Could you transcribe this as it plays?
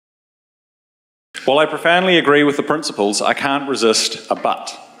While I profoundly agree with the principles, I can't resist a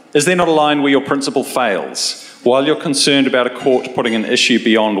but. Is there not a line where your principle fails? While you're concerned about a court putting an issue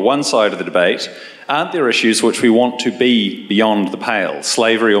beyond one side of the debate, aren't there issues which we want to be beyond the pale?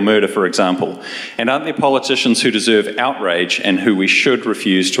 Slavery or murder, for example. And aren't there politicians who deserve outrage and who we should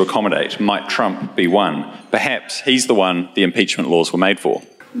refuse to accommodate? Might Trump be one? Perhaps he's the one the impeachment laws were made for.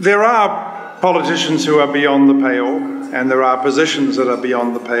 There are politicians who are beyond the pale, and there are positions that are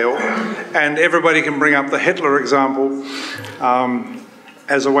beyond the pale. And everybody can bring up the Hitler example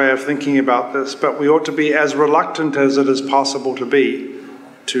as a way of thinking about this, but we ought to be as reluctant as it is possible to be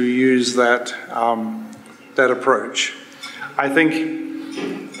to use that approach. I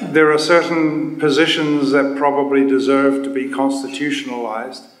think there are certain positions that probably deserve to be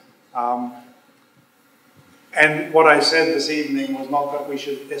constitutionalized. And what I said this evening was not that we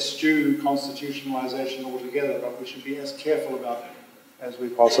should eschew constitutionalization altogether, but we should be as careful about it as we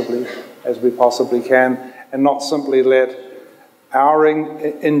possibly can, and not simply let our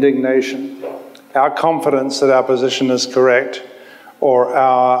indignation, our confidence that our position is correct, or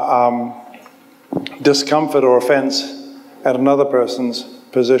our discomfort or offence at another person's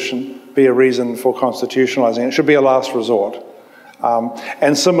position be a reason for constitutionalising. It should be a last resort.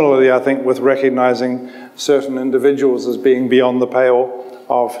 And similarly, I think, with recognising certain individuals as being beyond the pale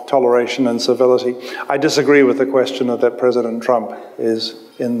of toleration and civility. I disagree with the question that President Trump is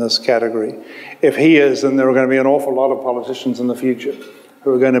in this category. If he is, then there are going to be an awful lot of politicians in the future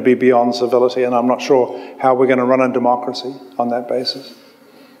who are going to be beyond civility, and I'm not sure how we're going to run a democracy on that basis.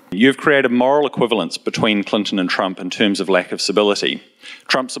 You've created moral equivalence between Clinton and Trump in terms of lack of civility.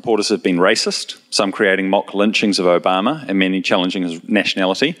 Trump supporters have been racist, some creating mock lynchings of Obama and many challenging his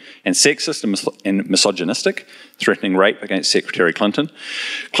nationality, and sexist and misogynistic, threatening rape against Secretary Clinton.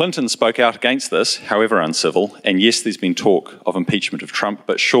 Clinton spoke out against this, however uncivil, and yes, there's been talk of impeachment of Trump,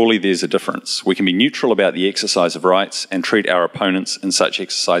 but surely there's a difference. We can be neutral about the exercise of rights and treat our opponents in such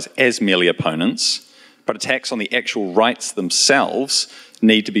exercise as merely opponents, but attacks on the actual rights themselves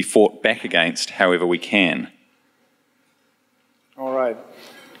need to be fought back against however we can. All right.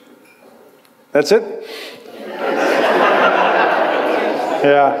 That's it?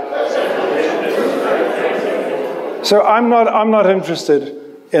 Yeah. So I'm not interested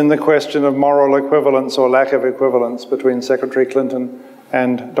in the question of moral equivalence or lack of equivalence between Secretary Clinton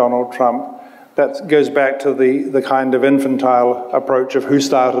and Donald Trump. That goes back to the kind of infantile approach of who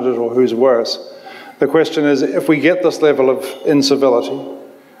started it or who's worse. The question is, if we get this level of incivility,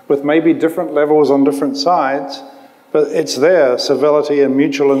 with maybe different levels on different sides, but it's there, civility and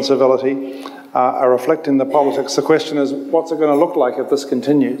mutual incivility are reflecting the politics. The question is, what's it going to look like if this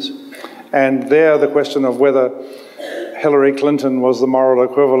continues? And there, the question of whether Hillary Clinton was the moral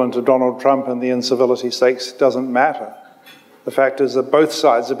equivalent of Donald Trump in the incivility stakes doesn't matter. The fact is that both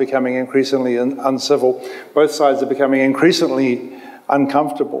sides are becoming increasingly uncivil. Both sides are becoming increasingly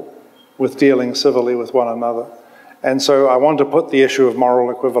uncomfortable with dealing civilly with one another. And so I want to put the issue of moral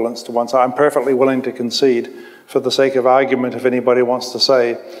equivalence to one side. I'm perfectly willing to concede, for the sake of argument, if anybody wants to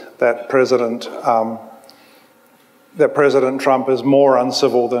say that President Trump is more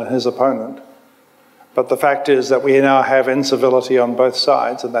uncivil than his opponent. But the fact is that we now have incivility on both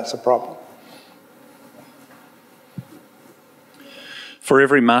sides, and that's a problem. For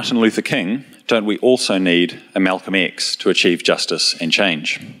every Martin Luther King, don't we also need a Malcolm X to achieve justice and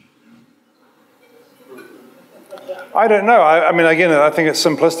change? I don't know. I mean, again, I think it's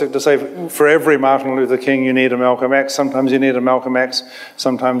simplistic to say for every Martin Luther King you need a Malcolm X. Sometimes you need a Malcolm X,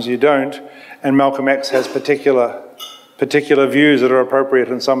 sometimes you don't. And Malcolm X has particular views that are appropriate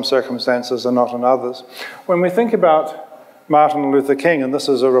in some circumstances and not in others. When we think about Martin Luther King, and this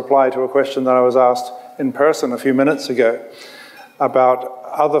is a reply to a question that I was asked in person a few minutes ago about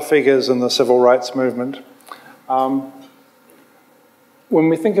other figures in the civil rights movement, when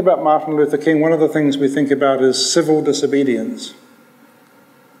we think about Martin Luther King, one of the things we think about is civil disobedience.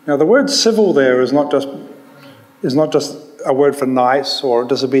 Now, the word civil there is not just a word for nice or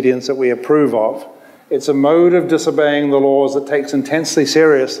disobedience that we approve of. It's a mode of disobeying the laws that takes intensely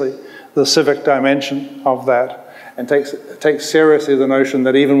seriously the civic dimension of that, and takes seriously the notion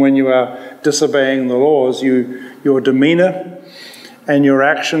that even when you are disobeying the laws, your demeanour and your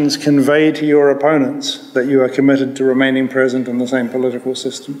actions convey to your opponents that you are committed to remaining present in the same political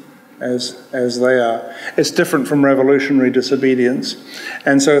system as they are. It's different from revolutionary disobedience.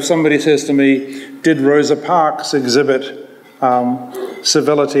 And so if somebody says to me, did Rosa Parks exhibit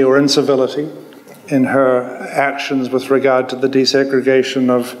civility or incivility in her actions with regard to the desegregation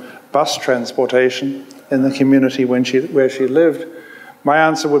of bus transportation in the community where she lived? My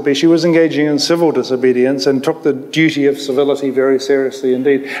answer would be she was engaging in civil disobedience and took the duty of civility very seriously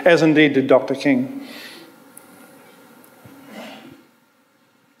indeed, as indeed did Dr. King.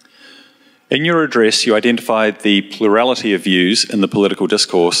 In your address, you identified the plurality of views in the political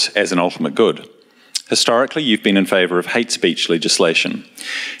discourse as an ultimate good. Historically, you've been in favour of hate speech legislation.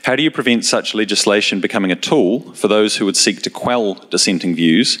 How do you prevent such legislation becoming a tool for those who would seek to quell dissenting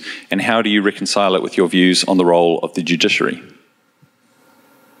views, and how do you reconcile it with your views on the role of the judiciary?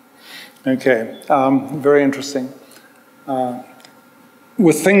 Okay, very interesting.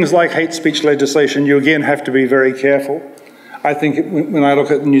 With things like hate speech legislation, you again have to be very careful. I think when I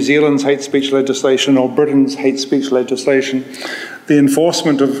look at New Zealand's hate speech legislation or Britain's hate speech legislation, the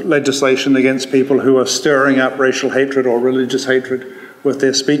enforcement of legislation against people who are stirring up racial hatred or religious hatred with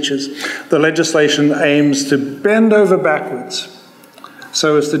their speeches, the legislation aims to bend over backwards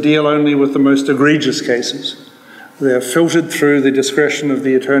so as to deal only with the most egregious cases. They're filtered through the discretion of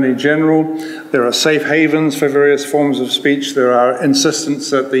the Attorney General. There are safe havens for various forms of speech. There are insistence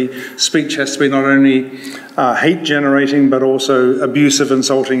that the speech has to be not only hate-generating but also abusive,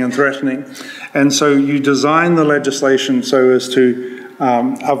 insulting and threatening. And so you design the legislation so as to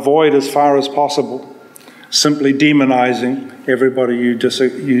avoid as far as possible simply demonizing everybody you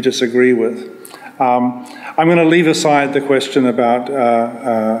disagree with. I'm going to leave aside the question about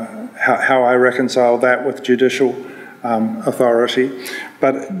how I reconcile that with judicial authority,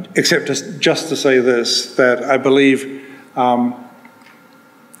 but except just to say this, that I believe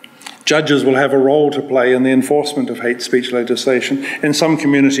judges will have a role to play in the enforcement of hate speech legislation. In some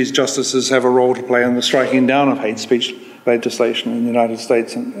communities, justices have a role to play in the striking down of hate speech legislation in the United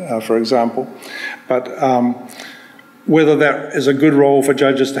States, for example. But whether that is a good role for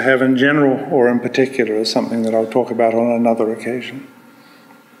judges to have in general or in particular is something that I'll talk about on another occasion.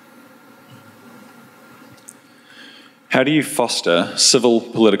 How do you foster civil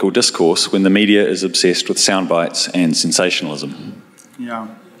political discourse when the media is obsessed with sound bites and sensationalism? Yeah,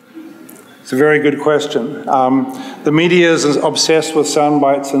 it's a very good question. The media is obsessed with sound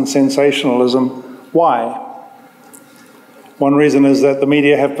bites and sensationalism. Why? One reason is that the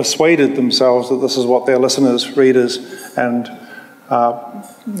media have persuaded themselves that this is what their listeners, readers, and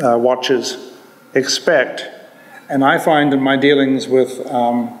watchers expect. And I find in my dealings with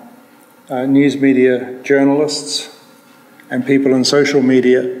news media journalists and people in social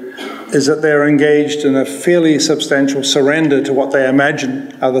media is that they're engaged in a fairly substantial surrender to what they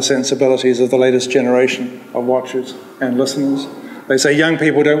imagine are the sensibilities of the latest generation of watchers and listeners. They say young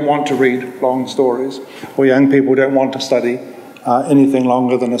people don't want to read long stories, or young people don't want to study anything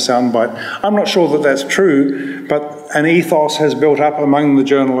longer than a soundbite. I'm not sure that that's true, but an ethos has built up among the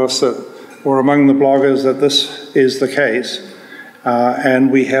journalists or among the bloggers that this is the case, and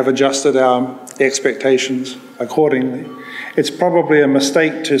we have adjusted our expectations accordingly. It's probably a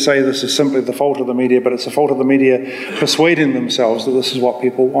mistake to say this is simply the fault of the media, but it's the fault of the media persuading themselves that this is what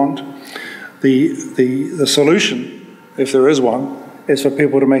people want. The solution, if there is one, is for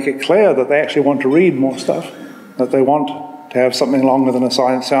people to make it clear that they actually want to read more stuff, that they want to have something longer than a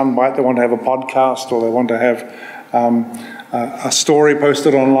sound bite, they want to have a podcast, or they want to have a story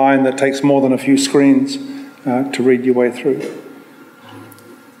posted online that takes more than a few screens to read your way through.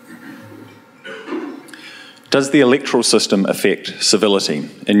 Does the electoral system affect civility?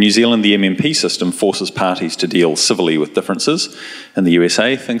 In New Zealand, the MMP system forces parties to deal civilly with differences. In the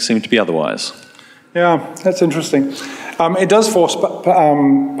USA, things seem to be otherwise. Yeah, that's interesting. It does force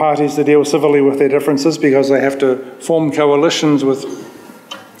parties to deal civilly with their differences because they have to form coalitions with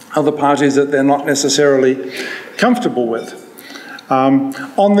other parties that they're not necessarily comfortable with.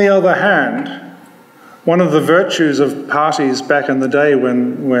 On the other hand, one of the virtues of parties back in the day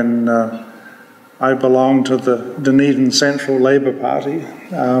when I belonged to the Dunedin Central Labour Party,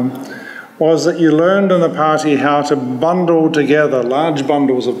 was that you learned in the party how to bundle together large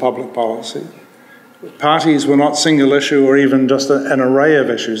bundles of public policy. Parties were not single issue or even just an array of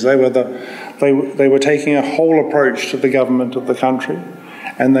issues. They were taking a whole approach to the government of the country,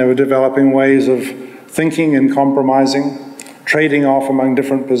 and they were developing ways of thinking and compromising, trading off among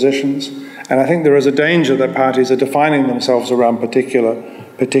different positions. And I think there is a danger that parties are defining themselves around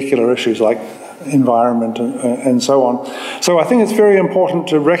particular issues like environment and so on. So I think it's very important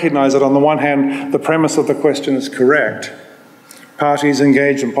to recognise that on the one hand, the premise of the question is correct. Parties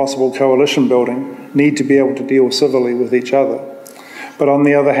engaged in possible coalition building need to be able to deal civilly with each other. But on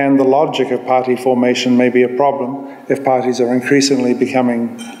the other hand, the logic of party formation may be a problem if parties are increasingly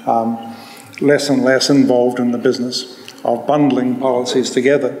becoming less and less involved in the business of bundling policies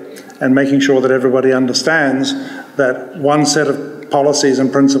together and making sure that everybody understands that one set of policies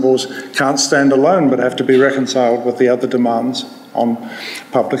and principles can't stand alone but have to be reconciled with the other demands on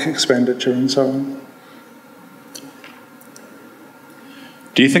public expenditure and so on.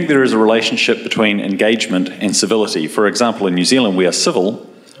 Do you think there is a relationship between engagement and civility? For example, in New Zealand we are civil,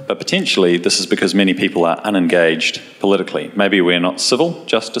 but potentially this is because many people are unengaged politically. Maybe we're not civil,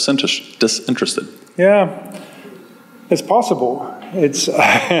 just disinterested. Yeah, it's possible. It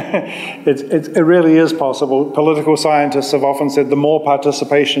really is possible. Political scientists have often said the more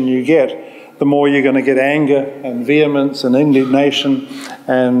participation you get, the more you're going to get anger and vehemence and indignation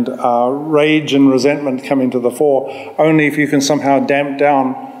and rage and resentment coming to the fore. Only if you can somehow damp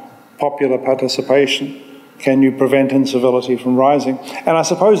down popular participation can you prevent incivility from rising. And I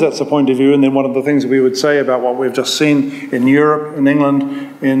suppose that's the point of view, and then one of the things we would say about what we've just seen in Europe, in England,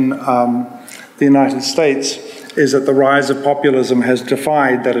 in the United States, is that the rise of populism has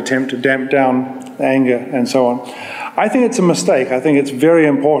defied that attempt to damp down anger and so on. I think it's a mistake. I think it's very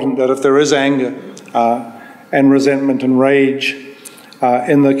important that if there is anger and resentment and rage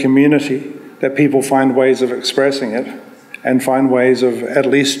in the community, that people find ways of expressing it and find ways of at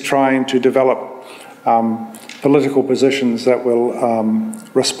least trying to develop political positions that will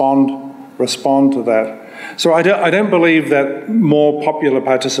respond to that. So I don't believe that more popular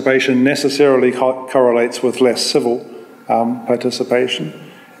participation necessarily correlates with less civil participation,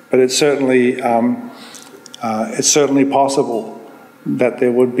 but it's certainly possible that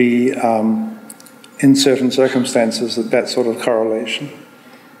there would be, in certain circumstances, that sort of correlation.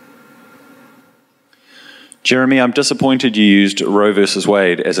 Jeremy, I'm disappointed you used Roe versus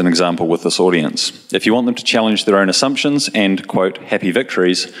Wade as an example with this audience. If you want them to challenge their own assumptions and, quote, happy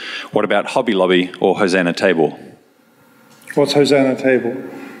victories, what about Hobby Lobby or Hosanna Table? What's Hosanna Table?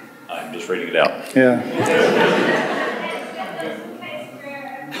 I'm just reading it out. Yeah.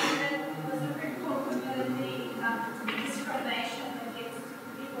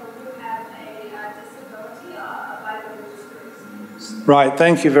 Right,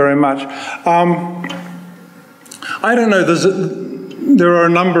 thank you very much. I don't know, there are a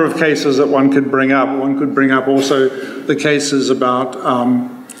number of cases that one could bring up. One could bring up also the cases about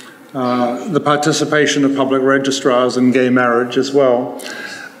the participation of public registrars in gay marriage as well.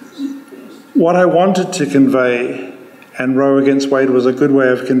 What I wanted to convey, and Roe against Wade was a good way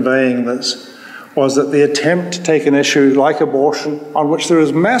of conveying this, was that the attempt to take an issue like abortion, on which there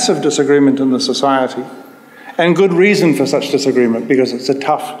is massive disagreement in the society, and good reason for such disagreement, because it's a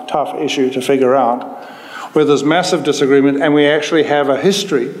tough issue to figure out, where there's massive disagreement, and we actually have a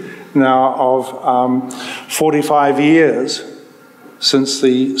history now of 45 years since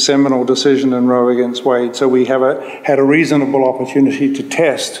the seminal decision in Roe against Wade. So we have had a reasonable opportunity to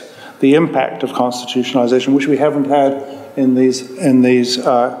test the impact of constitutionalization, which we haven't had in these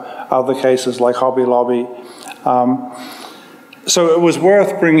other cases like Hobby Lobby. So it was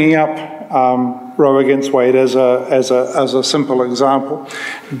worth bringing up Roe against Wade as a simple example.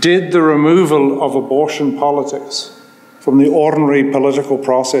 Did the removal of abortion politics from the ordinary political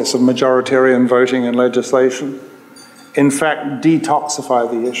process of majoritarian voting and legislation in fact detoxify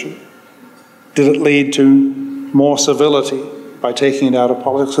the issue? Did it lead to more civility by taking it out of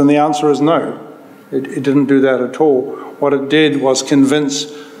politics? And the answer is no. It didn't do that at all. What it did was convince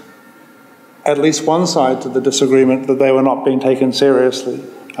at least one side to the disagreement that they were not being taken seriously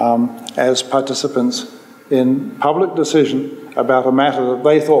as participants in public decision about a matter that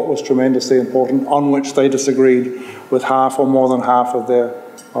they thought was tremendously important, on which they disagreed with half or more than half of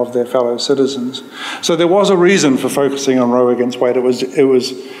their fellow citizens. So there was a reason for focusing on Roe against Wade. It was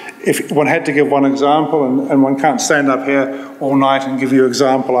if one had to give one example, and one can't stand up here all night and give you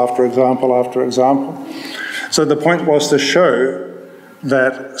example after example after example. So the point was to show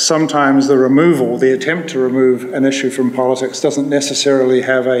that sometimes the attempt to remove an issue from politics doesn't necessarily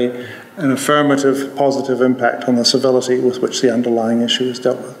have an affirmative, positive impact on the civility with which the underlying issue is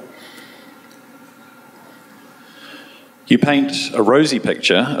dealt with. You paint a rosy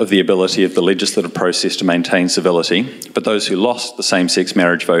picture of the ability of the legislative process to maintain civility, but those who lost the same-sex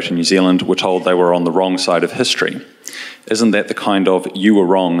marriage vote in New Zealand were told they were on the wrong side of history. Isn't that the kind of you were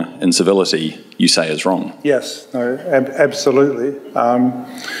wrong in civility you say is wrong? Yes, no, absolutely.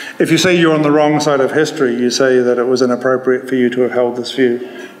 If you say you're on the wrong side of history, you say that it was inappropriate for you to have held this view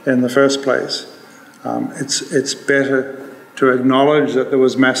in the first place. It's better to acknowledge that there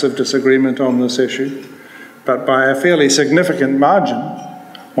was massive disagreement on this issue, but by a fairly significant margin,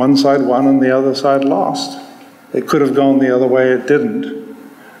 one side won and the other side lost. It could have gone the other way, it didn't.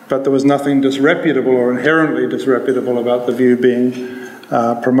 But there was nothing disreputable or inherently disreputable about the view being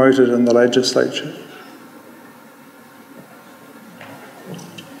promoted in the legislature.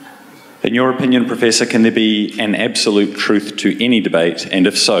 In your opinion, Professor, can there be an absolute truth to any debate? And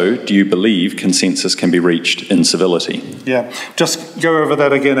if so, do you believe consensus can be reached in civility? Yeah, just go over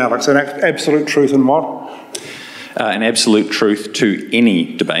that again, Alex. An absolute truth in what? An absolute truth to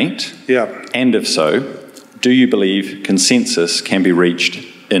any debate. Yeah. And if so, do you believe consensus can be reached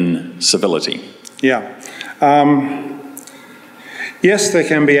in civility? Yeah. Yes, there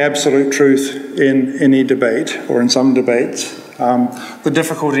can be absolute truth in any debate, or in some debates. The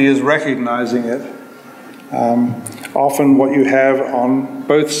difficulty is recognising it. Often what you have on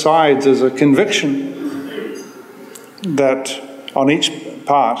both sides is a conviction that on each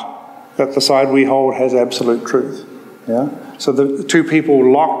part that the side we hold has absolute truth. Yeah? So the two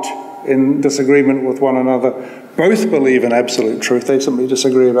people locked in disagreement with one another both believe in absolute truth. They simply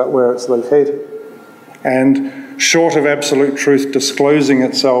disagree about where it's located. And short of absolute truth disclosing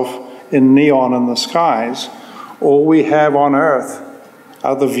itself in neon in the skies, all we have on earth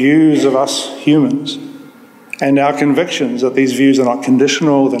are the views of us humans and our convictions that these views are not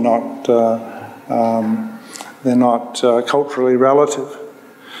conditional, they're not culturally relative.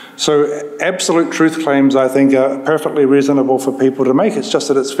 So absolute truth claims, I think, are perfectly reasonable for people to make. It's just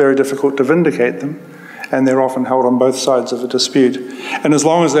that it's very difficult to vindicate them, and they're often held on both sides of the dispute. And as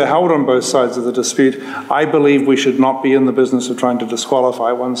long as they're held on both sides of the dispute, I believe we should not be in the business of trying to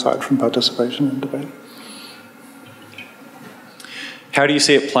disqualify one side from participation in debate. How do you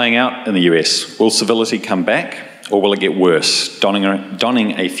see it playing out in the US? Will civility come back, or will it get worse?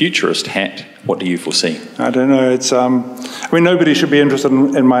 Donning a futurist hat, what do you foresee? I don't know. It's, I mean, nobody should be interested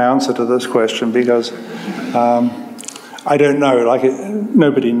in my answer to this question because I don't know.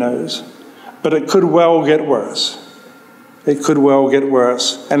 Nobody knows. But it could well get worse. It could well get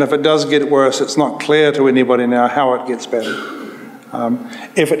worse. And if it does get worse, it's not clear to anybody now how it gets better.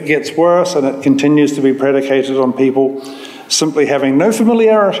 If it gets worse and it continues to be predicated on people simply having no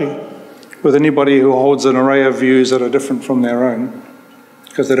familiarity with anybody who holds an array of views that are different from their own,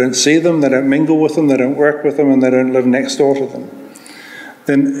 because they don't see them, they don't mingle with them, they don't work with them, and they don't live next door to them,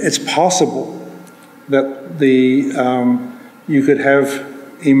 then it's possible that you could have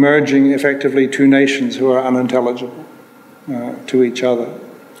emerging effectively two nations who are unintelligible to each other.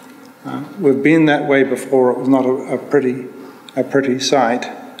 We've been that way before. It was not a pretty sight.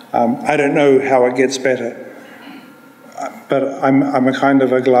 I don't know how it gets better. But I'm a kind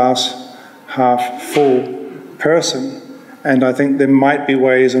of a glass half full person, and I think there might be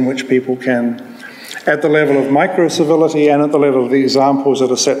ways in which people can, at the level of micro-civility and at the level of the examples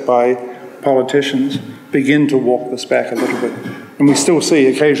that are set by politicians, begin to walk this back a little bit. And we still see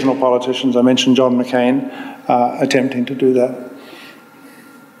occasional politicians, I mentioned John McCain, attempting to do that.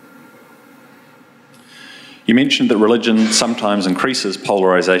 You mentioned that religion sometimes increases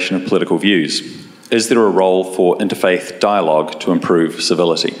polarisation of political views. Is there a role for interfaith dialogue to improve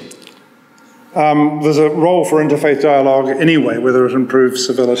civility? There's a role for interfaith dialogue anyway, whether it improves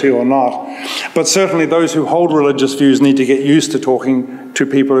civility or not. But certainly those who hold religious views need to get used to talking to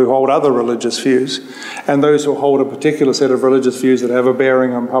people who hold other religious views. And those who hold a particular set of religious views that have a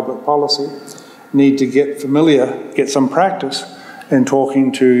bearing on public policy need to get familiar, get some practice in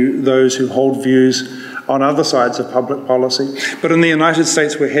talking to those who hold views on other sides of public policy. But in the United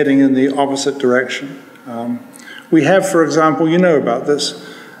States, we're heading in the opposite direction. We have, for example, you know about this,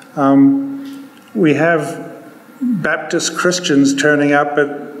 we have Baptist Christians turning up at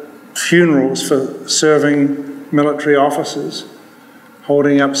funerals for serving military officers,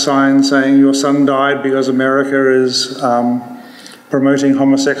 holding up signs saying, "Your son died because America is promoting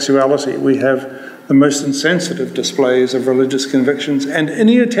homosexuality." We have the most insensitive displays of religious convictions, and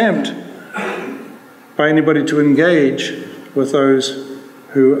any attempt by anybody to engage with those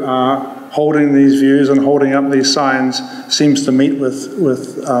who are holding these views and holding up these signs seems to meet with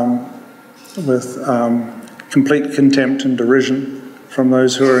complete contempt and derision from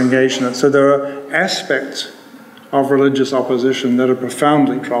those who are engaged in it. So there are aspects of religious opposition that are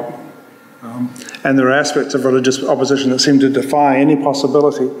profoundly troubling. And there are aspects of religious opposition that seem to defy any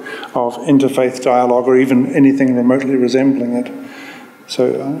possibility of interfaith dialogue or even anything remotely resembling it. So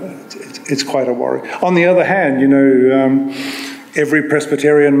it's quite a worry. On the other hand, you know, every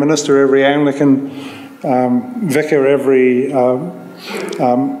Presbyterian minister, every Anglican vicar, every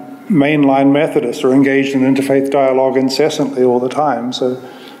mainline Methodist are engaged in interfaith dialogue incessantly all the time. So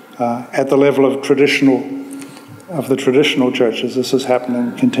at the level of the traditional churches, this is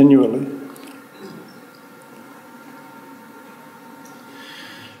happening continually.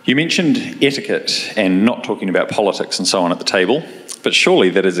 You mentioned etiquette and not talking about politics and so on at the table, but surely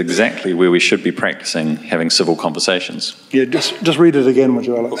that is exactly where we should be practicing having civil conversations. Yeah, just read it again, would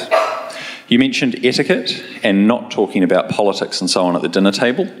you, Alex? You mentioned etiquette and not talking about politics and so on at the dinner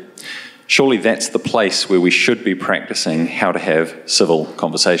table, Surely that's the place where we should be practicing how to have civil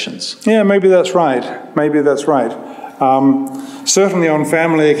conversations. Yeah, maybe that's right. Maybe that's right. Certainly on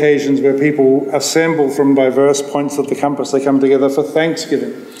family occasions where people assemble from diverse points of the compass, they come together for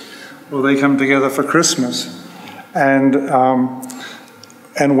Thanksgiving, or they come together for Christmas. And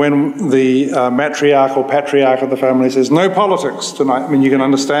when the matriarch or patriarch of the family says, no politics tonight, I mean, you can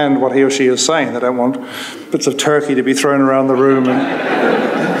understand what he or she is saying. They don't want bits of turkey to be thrown around the room.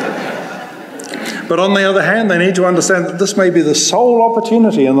 But on the other hand, they need to understand that this may be the sole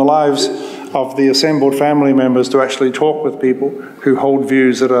opportunity in the lives of the assembled family members to actually talk with people who hold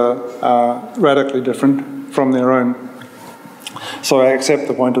views that are radically different from their own. So I accept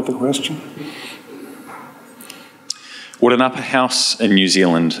the point of the question. Would an upper house in New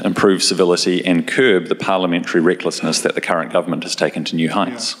Zealand improve civility and curb the parliamentary recklessness that the current government has taken to new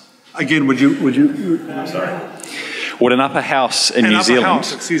heights? Yeah. Again, would you? I'm sorry. Would an upper house in New Zealand?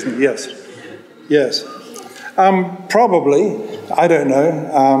 House, excuse me. Yes. Yes. Probably. I don't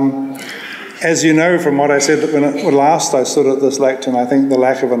know. As you know from what I said that when last I stood at this lectern, I think the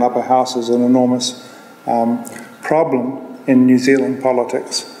lack of an upper house is an enormous problem in New Zealand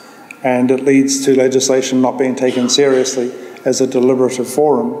politics, and it leads to legislation not being taken seriously as a deliberative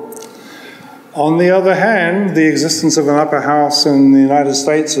forum. On the other hand, the existence of an upper house in the United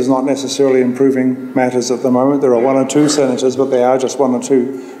States is not necessarily improving matters at the moment. There are one or two senators, but they are just one or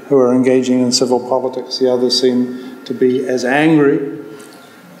two who are engaging in civil politics. The others seem to be as angry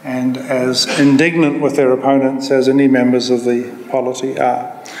and as indignant with their opponents as any members of the polity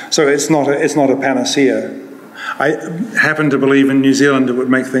are. So it's not a panacea. I happen to believe in New Zealand it would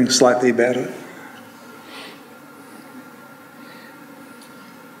make things slightly better.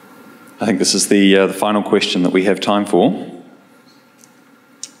 I think this is the final question that we have time for,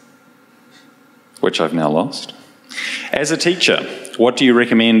 which I've now lost. As a teacher, what do you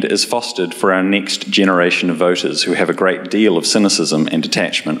recommend is fostered for our next generation of voters who have a great deal of cynicism and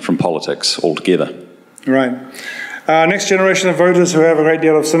detachment from politics altogether? Right. Next generation of voters who have a great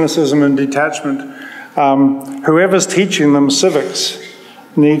deal of cynicism and detachment, whoever's teaching them civics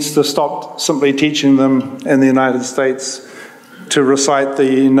needs to stop simply teaching them in the United States to recite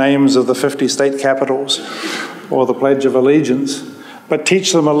the names of the 50 state capitals or the Pledge of Allegiance, but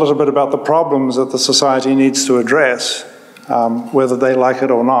teach them a little bit about the problems that the society needs to address, whether they like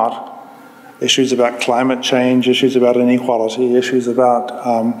it or not. Issues about climate change, issues about inequality, issues about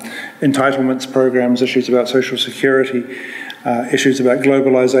entitlements programs, issues about social security, issues about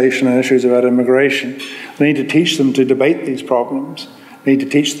globalization, and issues about immigration. We need to teach them to debate these problems. We need to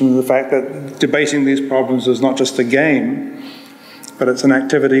teach them the fact that debating these problems is not just a game, but it's an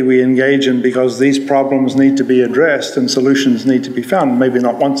activity we engage in because these problems need to be addressed and solutions need to be found. Maybe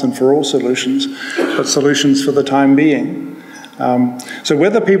not once and for all solutions, but solutions for the time being. So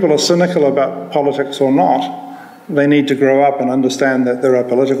whether people are cynical about politics or not, they need to grow up and understand that there are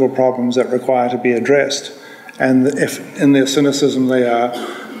political problems that require to be addressed. And if in their cynicism they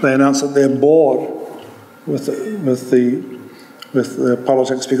announce that they're bored with the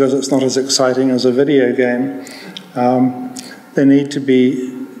politics because it's not as exciting as a video game, they need to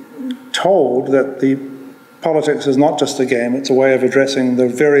be told that the politics is not just a game, it's a way of addressing the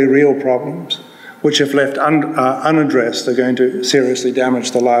very real problems, which if left unaddressed are going to seriously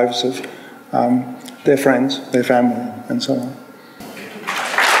damage the lives of their friends, their family, and so on.